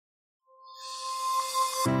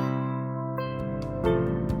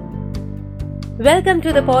Welcome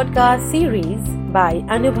to the podcast series by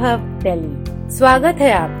अनुभव दिल्ली। स्वागत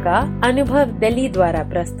है आपका अनुभव दिल्ली द्वारा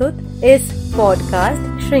प्रस्तुत इस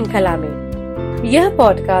पॉडकास्ट श्रृंखला में। यह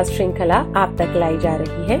पॉडकास्ट श्रृंखला आप तक लाई जा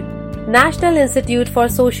रही है national institute for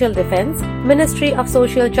social defence, ministry of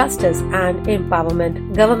social justice and empowerment,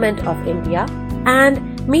 government of India and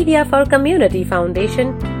media for community foundation,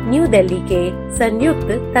 new Delhi के संयुक्त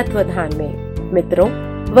तत्वाधान में। मित्रों,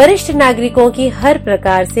 वरिष्ठ नागरिकों की हर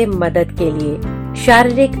प्रकार से मदद के लिए,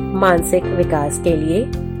 शारीरिक मानसिक विकास के लिए,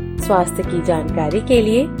 स्वास्थ्य की जानकारी के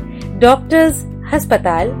लिए, डॉक्टर्स,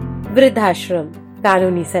 अस्पताल, वृद्धाश्रम,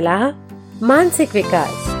 कानूनी सलाह, मानसिक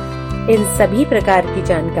विकास, इन सभी प्रकार की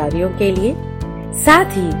जानकारियों के लिए, साथ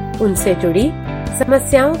ही उनसे जुड़ी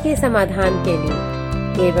समस्याओं के समाधान के लिए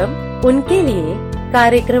एवं उनके लिए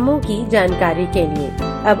कार्यक्रमों की जानकारी के लिए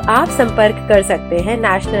अब आप संपर्क कर सकते हैं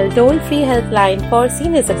national toll free helpline for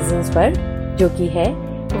senior citizens पर, जो कि है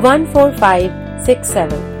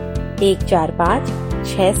 14567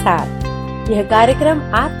 14567। यह कार्यक्रम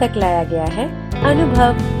आप तक लाया गया है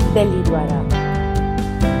अनुभव दिल्ली द्वारा।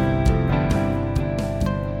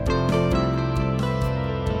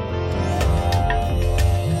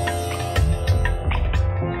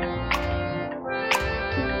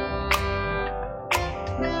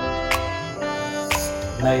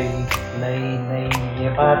 नई नई नई ये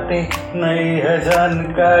बातें, नई है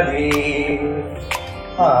जानकारी,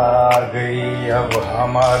 आ गई अब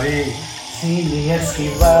हमारी सीनियर्स की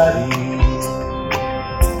बारी।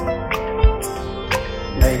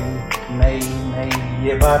 नई नई नई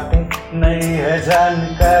ये बातें, नई है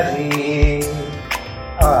जानकारी,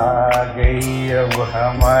 आ गई अब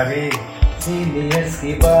हमारी सीनियर्स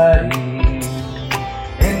की बारी।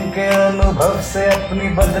 इनके अनुभव से अपनी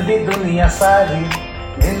बदली दुनिया सारी,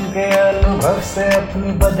 इनके अनुभव से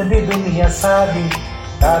अपनी बदली दुनिया सारी।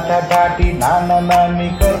 दादा दादी नाना नानी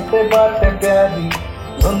करते बातें प्यारी।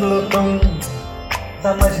 सुन लो तुम,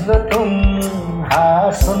 समझ लो तुम,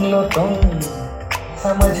 हाँ सुन लो तुम,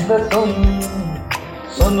 समझ लो तुम,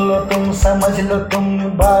 सुन लो तुम, समझ लो तुम,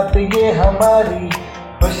 बात ये हमारी।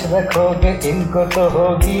 खुश रखोगे इनको तो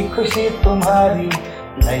होगी खुशी तुम्हारी।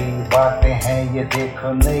 नई बातें हैं ये देखो,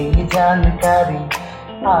 नई जानकारी,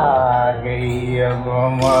 आ गई अब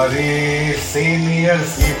हमारी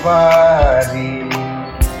सीनियर्स की बारी।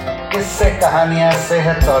 किस्से, कहानियां,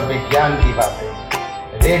 सेहत और विज्ञान की बातें,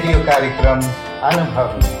 रेडियो कार्यक्रम अनुभव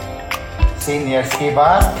में सीनियर्स की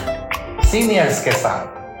बात, सीनियर्स के साथ।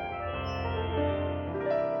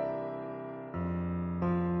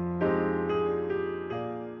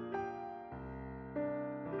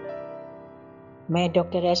 मैं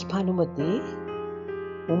डॉक्टर एस भानुमति,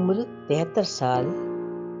 उम्र 73 साल,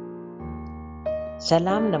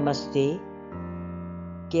 सलाम नमस्ते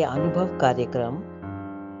के अनुभव कार्यक्रम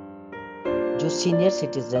जो सीनियर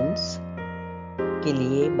सिटीजन्स के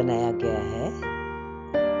लिए बनाया गया है,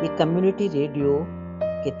 ये कम्युनिटी रेडियो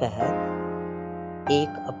के तहत एक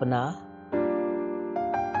अपना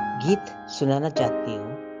गीत सुनाना चाहती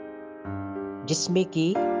हूँ, जिसमें कि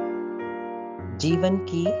जीवन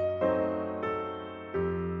की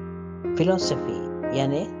फिलॉसफी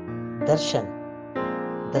यानी दर्शन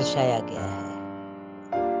दर्शाया गया है।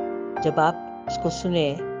 जब आप इसको सुने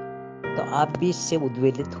तो आप भी इससे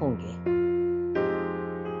उद्वेलित होंगे।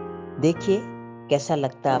 देखिए कैसा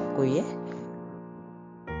लगता है आपको ये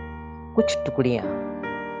कुछ टुकड़ियां।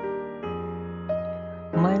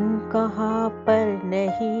 मन कहाँ पर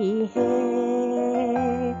नहीं है,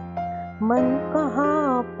 मन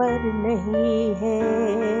कहाँ पर नहीं है,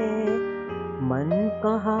 मन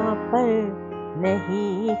कहाँ पर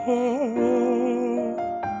नहीं है,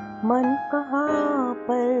 मन कहाँ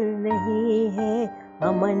पर नहीं है।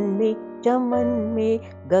 अमन में चमन में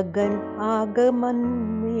गगन आगमन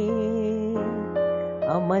में,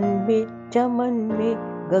 अमन में चमन में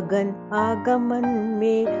गगन आगमन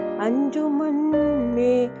में, अंजुमन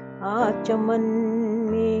में आचमन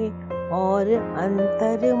में और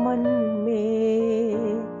अंतर मन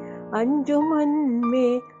में, अंजुमन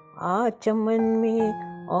में आचमन में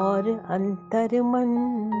और अंतर मन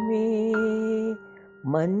में।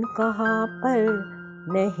 मन कहाँ पर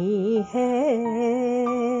नहीं है,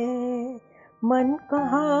 मन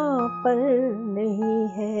कहाँ पर नहीं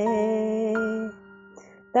है।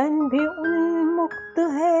 तन भी उन्मुक्त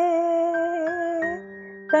है,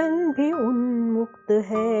 तन भी उन्मुक्त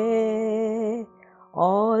है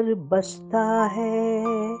और बसता है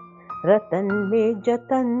रतन में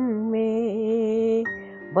जतन में,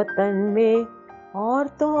 वतन में और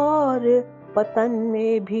तो और पतन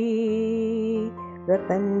में भी,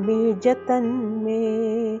 रतन में जतन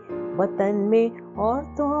में, वतन में और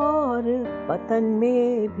तो और पतन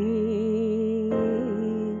में भी।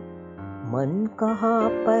 मन कहाँ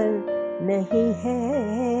पर नहीं है,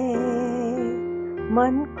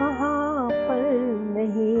 मन कहाँ पर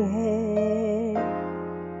नहीं है,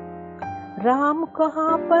 राम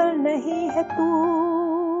कहाँ पर नहीं है तू,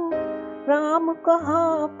 राम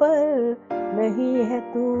कहाँ पर नहीं है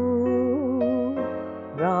तू,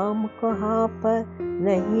 राम कहाँ पर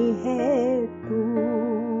नहीं है तू।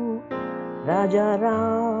 राजा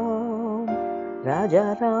राम,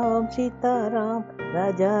 राजा राम सीताराम,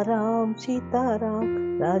 राजा राम सीताराम,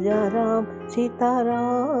 राजा राम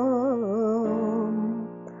सीताराम।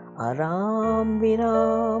 आराम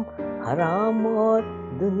विराम हराम और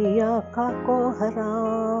दुनिया का को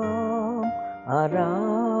हराम,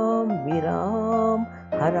 आराम विराम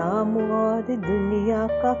हराम और दुनिया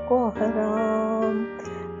का को हराम।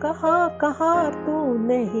 कहाँ कहाँ तू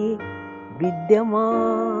नहीं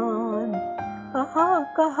विद्यमान, कहाँ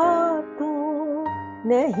कहाँ तू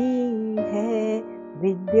नहीं है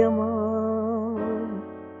विद्यमान।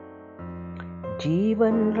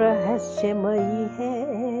 जीवन रहस्यमयी है,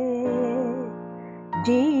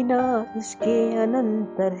 जीना इसके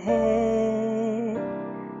अनंतर है,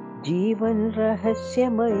 जीवन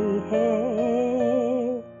रहस्यमयी है,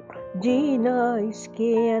 जीना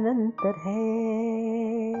इसके अनंतर है।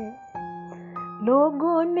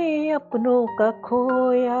 लोगों ने अपनों का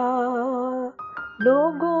खोया,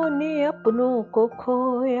 लोगों ने अपनों को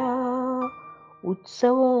खोया,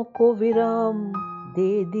 उत्सवों को विराम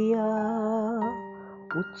दे दिया,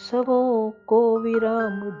 उत्सवों को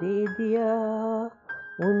विराम दे दिया।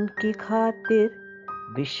 उनकी खातिर,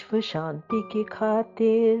 विश्व शांति की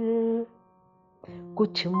खातिर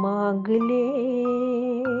कुछ मांग ले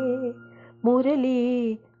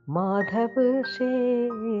मुरली माधव से,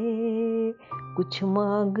 कुछ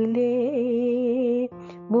मांग ले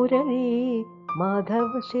मुरली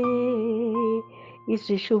माधव से। इस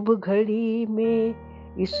शुभ घड़ी में,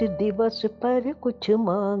 इस दिवस पर कुछ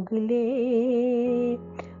मांग ले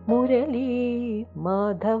मुरली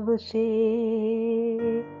माधव से।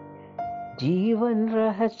 जीवन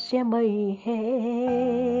रहस्यमयी है,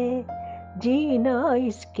 जीना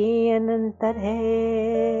इसके अनंतर है।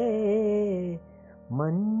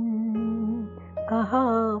 मन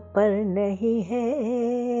कहाँ पर नहीं है,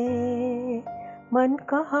 मन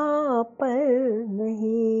कहाँ पर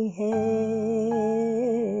नहीं है,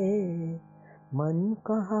 मन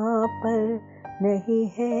कहाँ पर नहीं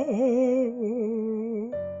है।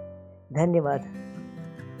 धन्यवाद।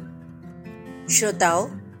 श्रोताओं,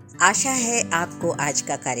 आशा है आपको आज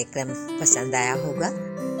का कार्यक्रम पसंद आया होगा।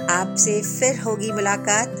 आपसे फिर होगी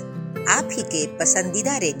मुलाकात आप ही के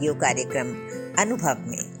पसंदीदा रेडियो कार्यक्रम अनुभव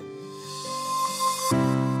में।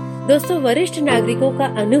 दोस्तों, वरिष्ठ नागरिकों का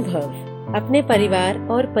अनुभव अपने परिवार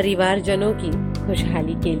और परिवारजनों की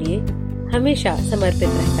खुशहाली के लिए हमेशा समर्पित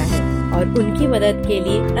रहता है और उनकी मदद के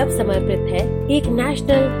लिए अब समर्पित है एक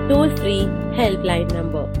national toll free helpline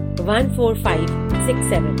number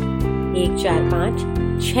 14567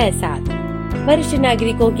 14567। वरिष्ठ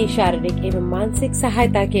नागरिकों की शारीरिक एवं मानसिक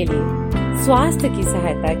सहायता के लिए, स्वास्थ्य की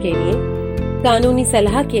सहायता के लिए, कानूनी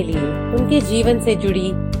सलाह के लिए, उनके जीवन से जुड़ी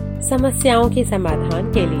समस्याओं के समाधान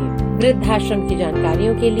के लिए, वृद्धाश्रम की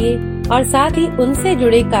जानकारियों के लिए और साथ ही उनसे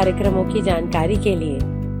जुड़े कार्यक्रमों की जानकारी के लिए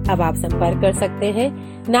अब आप संपर्क कर सकते हैं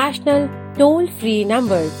national toll free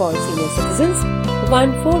number for senior citizens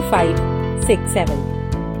 14567।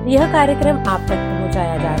 यह कार्यक्रम आप तक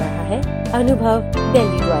पहुंचाया जा रहा है अनुभव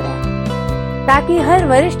दिल्ली द्वारा, ताकि हर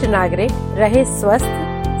वरिष्ठ नागरिक रहे स्वस्थ,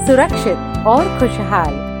 सुरक्षित और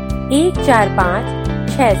खुशहाल।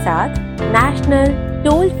 14567 national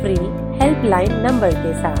toll free helpline number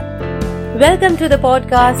के साथ। Welcome to the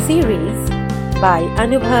podcast series by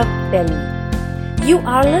Anubhav Delhi. You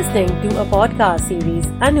are listening to a podcast series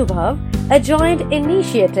Anubhav, a joint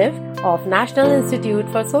initiative of National Institute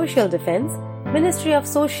for Social Defence, Ministry of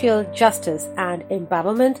Social Justice and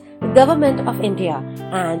Empowerment, Government of India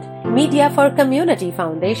and Media for Community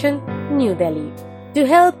Foundation, New Delhi, to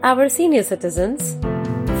help our senior citizens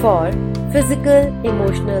for physical,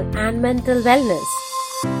 emotional and mental wellness.